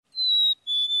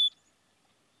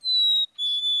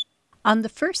On the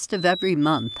first of every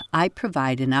month, I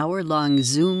provide an hour-long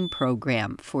Zoom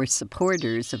program for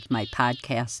supporters of my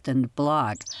podcast and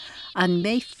blog. On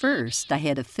May 1st, I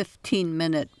had a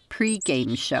 15-minute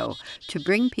pre-game show to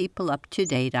bring people up to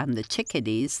date on the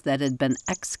chickadees that had been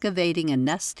excavating a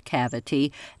nest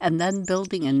cavity and then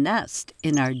building a nest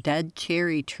in our dead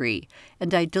cherry tree,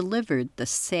 and I delivered the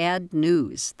sad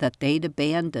news that they'd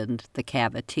abandoned the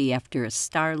cavity after a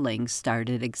starling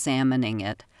started examining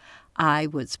it. I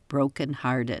was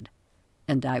broken-hearted,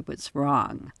 and I was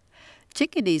wrong.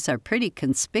 Chickadees are pretty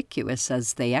conspicuous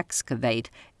as they excavate.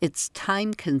 It's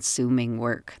time-consuming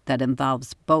work that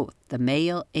involves both the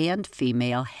male and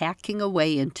female hacking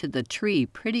away into the tree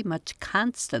pretty much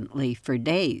constantly for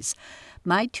days.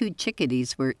 My two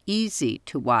chickadees were easy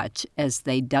to watch as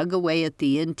they dug away at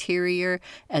the interior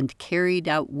and carried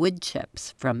out wood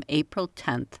chips from April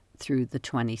 10th through the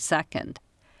 22nd.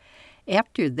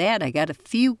 After that, I got a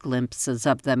few glimpses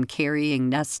of them carrying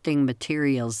nesting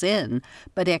materials in,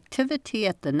 but activity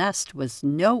at the nest was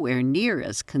nowhere near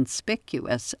as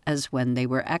conspicuous as when they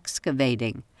were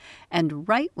excavating. And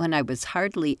right when I was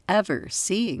hardly ever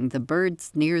seeing the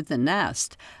birds near the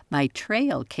nest, my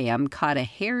trail cam caught a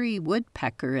hairy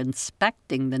woodpecker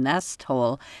inspecting the nest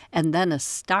hole and then a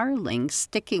starling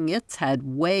sticking its head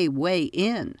way, way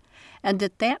in. And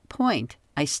at that point,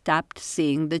 I stopped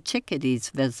seeing the chickadees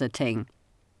visiting.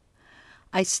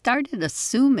 I started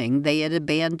assuming they had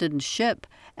abandoned ship,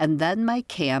 and then my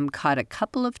cam caught a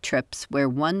couple of trips where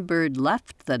one bird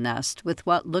left the nest with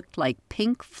what looked like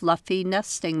pink, fluffy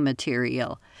nesting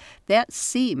material. That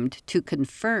seemed to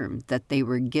confirm that they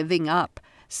were giving up,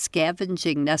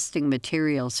 scavenging nesting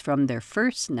materials from their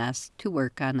first nest to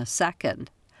work on a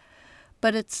second.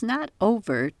 But it's not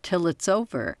over till it's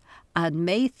over. On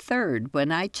May 3rd,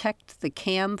 when I checked the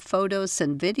cam photos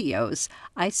and videos,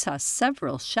 I saw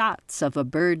several shots of a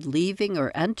bird leaving or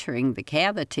entering the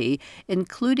cavity,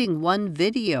 including one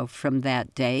video from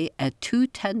that day at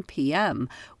 2:10 p.m.,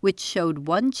 which showed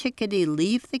one chickadee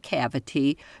leave the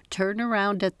cavity, turn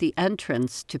around at the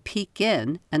entrance to peek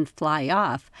in and fly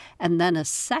off, and then a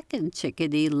second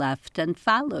chickadee left and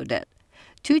followed it.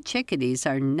 Two chickadees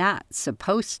are not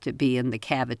supposed to be in the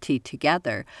cavity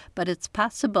together, but it's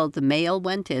possible the male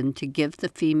went in to give the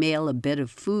female a bit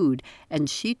of food, and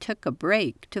she took a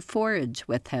break to forage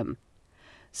with him.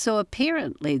 So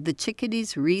apparently the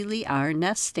chickadees really are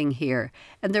nesting here,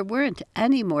 and there weren't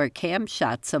any more cam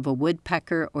shots of a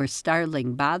woodpecker or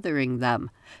starling bothering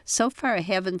them. So far I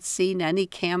haven't seen any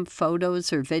cam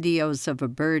photos or videos of a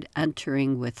bird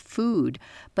entering with food,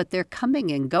 but they're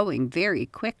coming and going very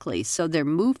quickly, so their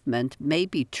movement may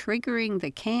be triggering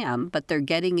the cam, but they're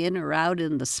getting in or out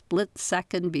in the split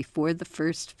second before the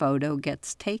first photo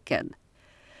gets taken.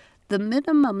 The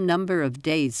minimum number of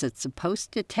days it's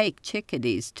supposed to take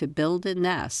chickadees to build a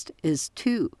nest is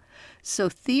 2, so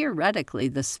theoretically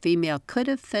this female could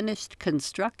have finished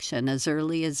construction as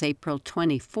early as April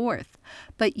 24th,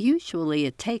 but usually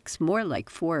it takes more like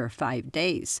 4 or 5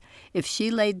 days. If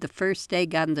she laid the first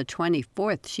egg on the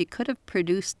 24th, she could have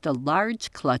produced a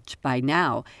large clutch by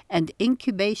now, and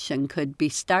incubation could be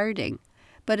starting.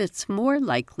 But it's more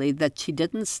likely that she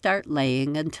didn't start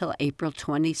laying until April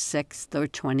 26th or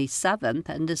 27th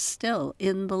and is still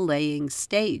in the laying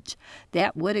stage.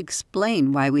 That would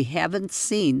explain why we haven't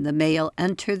seen the male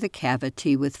enter the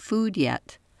cavity with food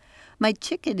yet. My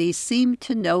chickadees seemed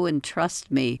to know and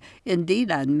trust me. Indeed,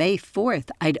 on May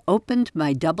 4th, I'd opened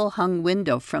my double-hung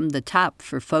window from the top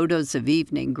for photos of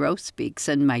evening grosbeaks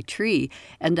in my tree,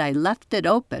 and I left it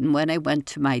open when I went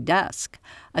to my desk.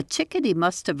 A chickadee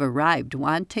must have arrived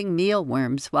wanting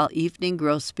mealworms while evening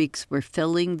grosbeaks were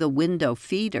filling the window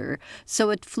feeder,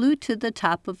 so it flew to the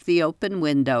top of the open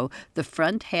window, the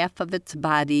front half of its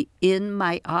body in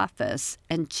my office,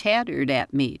 and chattered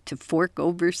at me to fork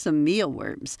over some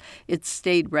mealworms. It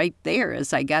stayed right there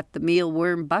as I got the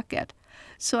mealworm bucket.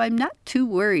 So I'm not too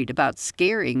worried about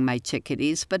scaring my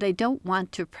chickadees, but I don't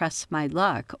want to press my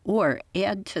luck or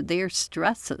add to their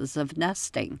stresses of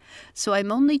nesting. So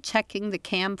I'm only checking the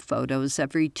cam photos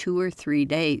every 2 or 3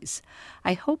 days.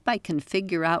 I hope I can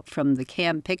figure out from the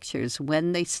cam pictures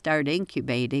when they start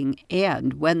incubating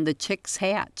and when the chicks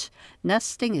hatch.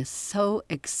 Nesting is so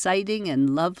exciting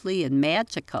and lovely and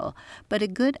magical, but a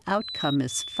good outcome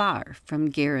is far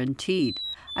from guaranteed.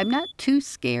 I'm not too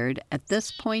scared. At this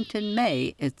point in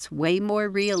May, it's way more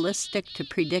realistic to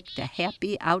predict a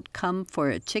happy outcome for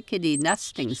a chickadee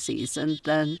nesting season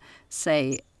than,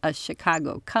 say, a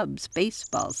Chicago Cubs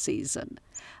baseball season.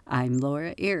 I'm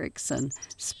Laura Erickson,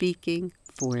 speaking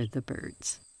for the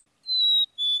birds.